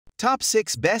Top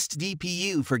 6 Best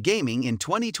DPU for Gaming in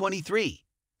 2023.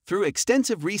 Through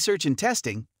extensive research and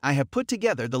testing, I have put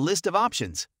together the list of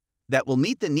options that will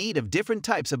meet the need of different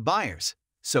types of buyers.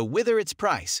 So whether it's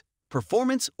price,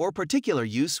 performance, or particular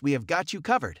use, we have got you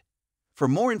covered. For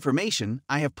more information,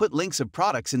 I have put links of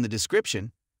products in the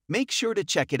description. Make sure to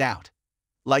check it out.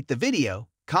 Like the video,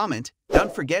 comment,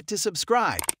 don't forget to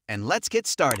subscribe, and let's get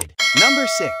started. Number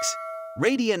 6.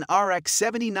 Radeon RX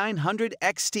 7900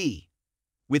 XT.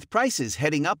 With prices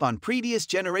heading up on previous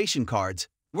generation cards,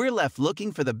 we're left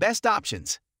looking for the best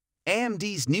options.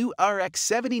 AMD's new RX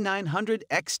 7900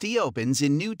 XT opens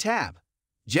in new tab.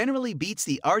 Generally beats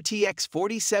the RTX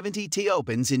 4070 Ti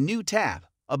opens in new tab,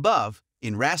 above,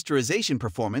 in rasterization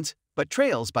performance, but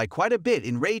trails by quite a bit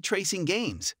in ray tracing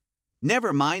games.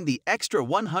 Never mind the extra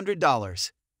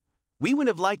 $100. We would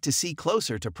have liked to see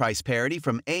closer to price parity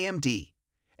from AMD,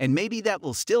 and maybe that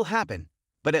will still happen,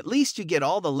 but at least you get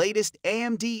all the latest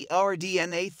AMD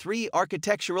RDNA 3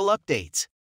 architectural updates.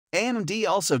 AMD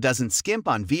also doesn't skimp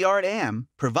on VRAM,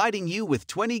 providing you with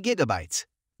 20 GB.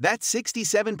 That's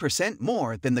 67%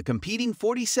 more than the competing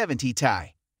 4070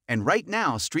 Ti, and right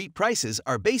now street prices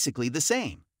are basically the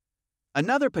same.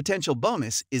 Another potential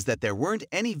bonus is that there weren't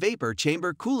any vapor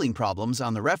chamber cooling problems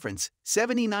on the reference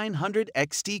 7900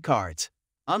 XT cards,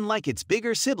 unlike its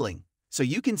bigger sibling, so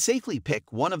you can safely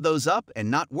pick one of those up and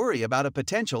not worry about a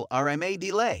potential RMA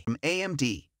delay from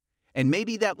AMD. And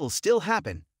maybe that will still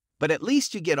happen, but at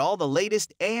least you get all the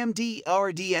latest AMD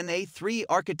RDNA 3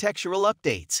 architectural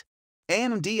updates.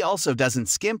 AMD also doesn't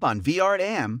skimp on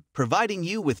VRAM, providing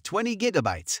you with 20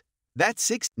 GB. That's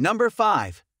 6. Number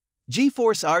 5.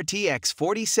 GeForce RTX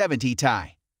 4070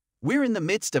 Ti. We're in the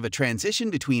midst of a transition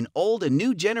between old and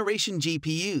new generation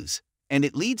GPUs, and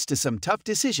it leads to some tough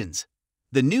decisions.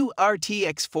 The new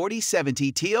RTX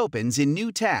 4070 Ti opens in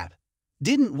new tab.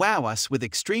 Didn't wow us with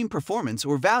extreme performance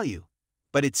or value,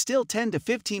 but it's still 10 to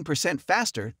 15%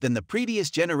 faster than the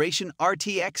previous generation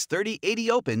RTX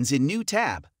 3080 opens in new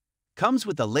tab. Comes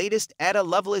with the latest Ada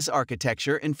Lovelace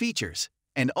architecture and features,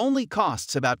 and only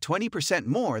costs about 20%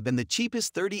 more than the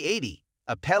cheapest 3080,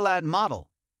 a Pelad model,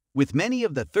 with many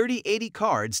of the 3080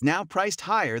 cards now priced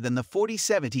higher than the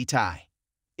 4070 Ti.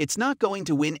 It's not going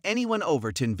to win anyone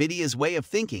over to NVIDIA's way of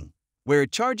thinking, where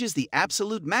it charges the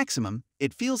absolute maximum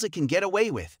it feels it can get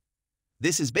away with.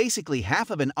 This is basically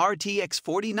half of an RTX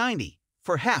 4090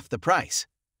 for half the price.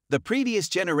 The previous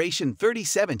generation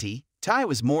 3070 Ti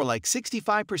was more like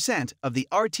 65% of the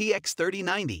RTX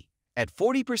 3090 at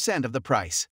 40% of the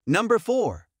price. Number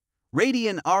 4.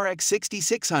 Radeon RX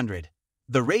 6600.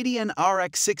 The Radeon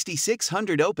RX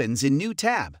 6600 opens in new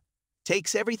tab.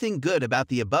 Takes everything good about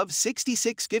the above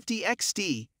 6650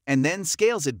 XT and then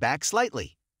scales it back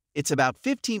slightly. It's about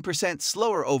 15%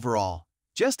 slower overall,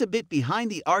 just a bit behind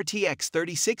the RTX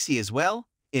 3060 as well,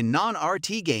 in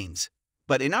non-RT games.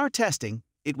 But in our testing,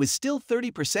 it was still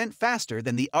 30% faster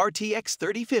than the RTX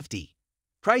 3050.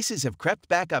 Prices have crept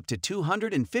back up to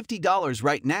 $250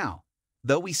 right now,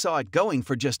 though we saw it going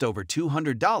for just over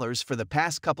 $200 for the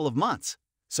past couple of months,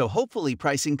 so hopefully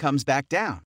pricing comes back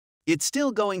down. It's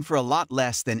still going for a lot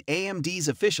less than AMD's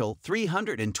official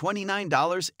 $329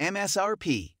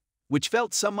 MSRP, which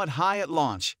felt somewhat high at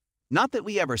launch. Not that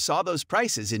we ever saw those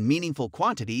prices in meaningful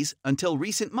quantities until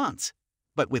recent months,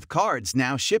 but with cards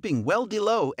now shipping well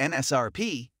below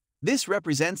MSRP, this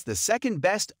represents the second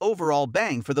best overall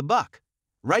bang for the buck,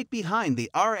 right behind the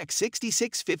RX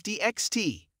 6650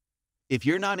 XT. If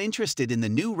you're not interested in the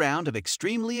new round of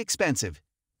extremely expensive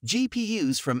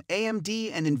GPUs from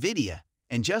AMD and NVIDIA,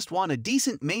 and just want a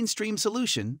decent mainstream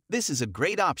solution, this is a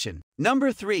great option.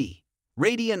 Number 3.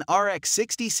 Radeon RX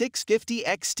 6650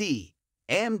 XT.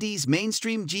 AMD's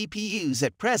mainstream GPUs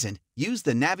at present use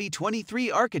the Navi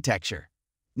 23 architecture.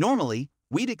 Normally,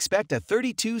 we'd expect a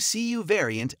 32 CU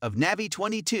variant of Navi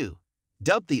 22,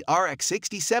 dubbed the RX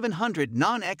 6700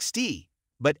 non-XT,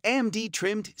 but AMD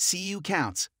trimmed CU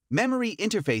counts, memory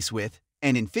interface width,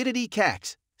 and Infinity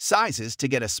CACs sizes to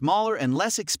get a smaller and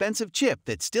less expensive chip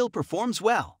that still performs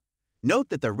well. Note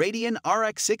that the Radeon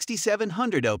RX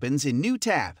 6700 opens in new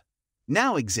tab.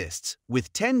 Now exists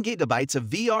with 10 GB of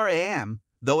VRAM,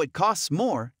 though it costs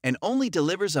more and only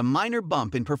delivers a minor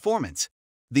bump in performance.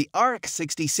 The RX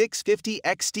 6650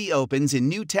 XT opens in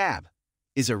new tab,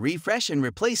 is a refresh and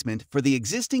replacement for the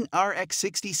existing RX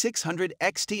 6600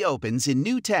 XT opens in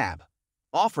new tab,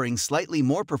 offering slightly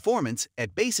more performance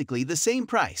at basically the same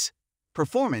price.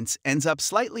 Performance ends up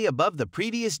slightly above the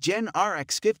previous Gen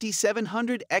RX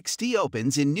 5700 XT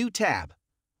opens in new tab,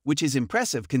 which is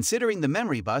impressive considering the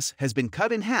memory bus has been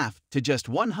cut in half to just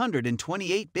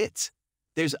 128 bits.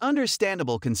 There's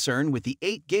understandable concern with the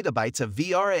 8 GB of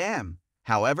VRAM.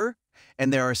 However,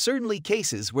 and there are certainly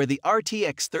cases where the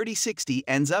RTX 3060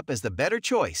 ends up as the better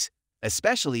choice,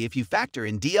 especially if you factor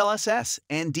in DLSS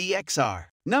and DXR.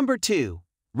 Number 2.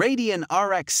 Radeon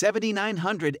RX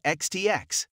 7900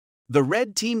 XTX. The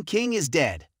Red Team King is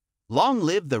dead. Long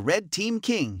live the Red Team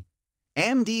King.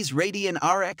 AMD's Radeon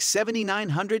RX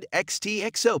 7900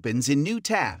 XTX opens in new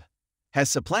tab. Has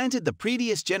supplanted the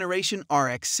previous generation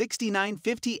RX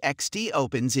 6950 XT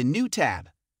opens in new tab.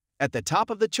 At the top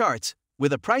of the charts,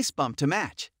 with a price bump to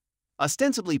match.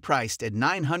 Ostensibly priced at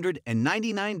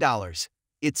 $999,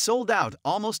 it sold out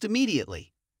almost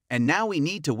immediately, and now we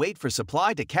need to wait for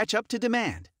supply to catch up to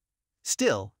demand.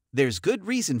 Still, there's good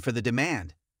reason for the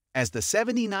demand, as the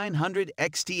 7900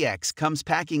 XTX comes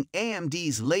packing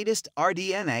AMD's latest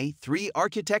RDNA 3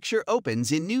 architecture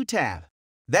opens in new tab.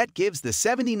 That gives the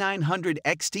 7900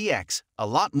 XTX a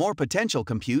lot more potential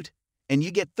compute, and you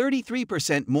get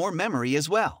 33% more memory as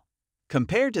well.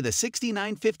 Compared to the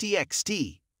 6950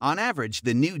 XT, on average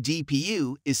the new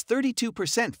DPU is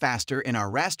 32% faster in our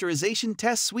rasterization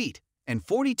test suite and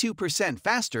 42%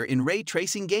 faster in ray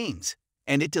tracing games,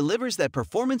 and it delivers that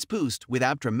performance boost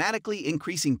without dramatically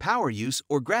increasing power use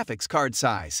or graphics card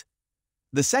size.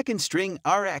 The second-string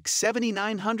RX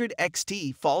 7900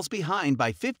 XT falls behind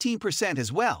by 15%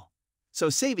 as well, so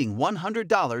saving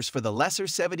 $100 for the lesser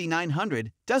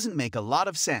 7900 doesn't make a lot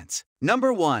of sense.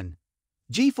 Number 1.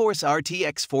 GeForce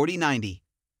RTX 4090.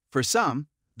 For some,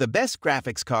 the best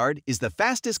graphics card is the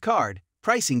fastest card,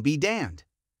 pricing be damned.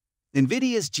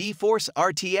 NVIDIA's GeForce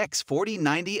RTX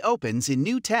 4090 opens in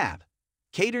new tab,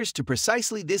 caters to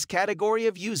precisely this category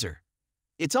of user.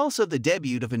 It's also the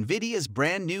debut of NVIDIA's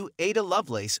brand new Ada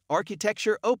Lovelace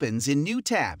architecture opens in new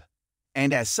tab,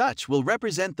 and as such will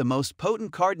represent the most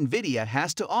potent card NVIDIA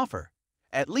has to offer,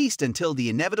 at least until the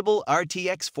inevitable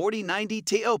RTX 4090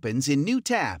 Ti opens in new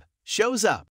tab shows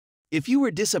up. If you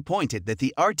were disappointed that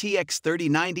the RTX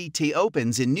 3090 Ti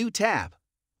opens in new tab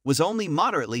was only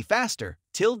moderately faster,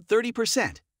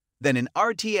 30%, than an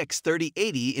RTX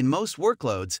 3080 in most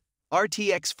workloads,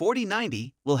 RTX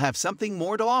 4090 will have something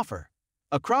more to offer.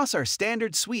 Across our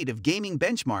standard suite of gaming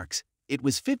benchmarks, it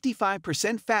was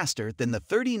 55% faster than the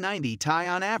 3090 Ti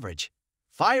on average.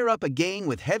 Fire up a game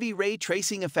with heavy ray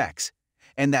tracing effects,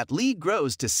 and that lead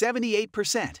grows to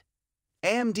 78%.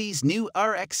 AMD's new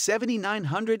RX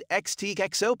 7900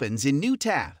 XTX opens in new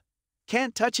tab.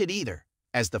 Can't touch it either,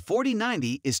 as the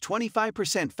 4090 is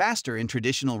 25% faster in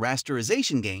traditional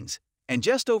rasterization games and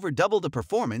just over double the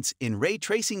performance in ray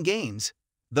tracing games,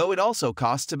 though it also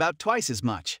costs about twice as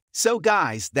much. So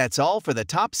guys, that's all for the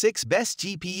top 6 best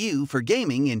GPU for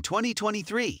gaming in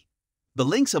 2023. The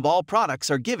links of all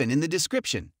products are given in the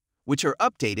description, which are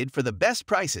updated for the best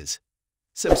prices.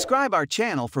 Subscribe our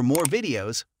channel for more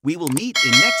videos. We will meet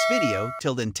in next video.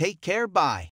 Till then, take care, bye.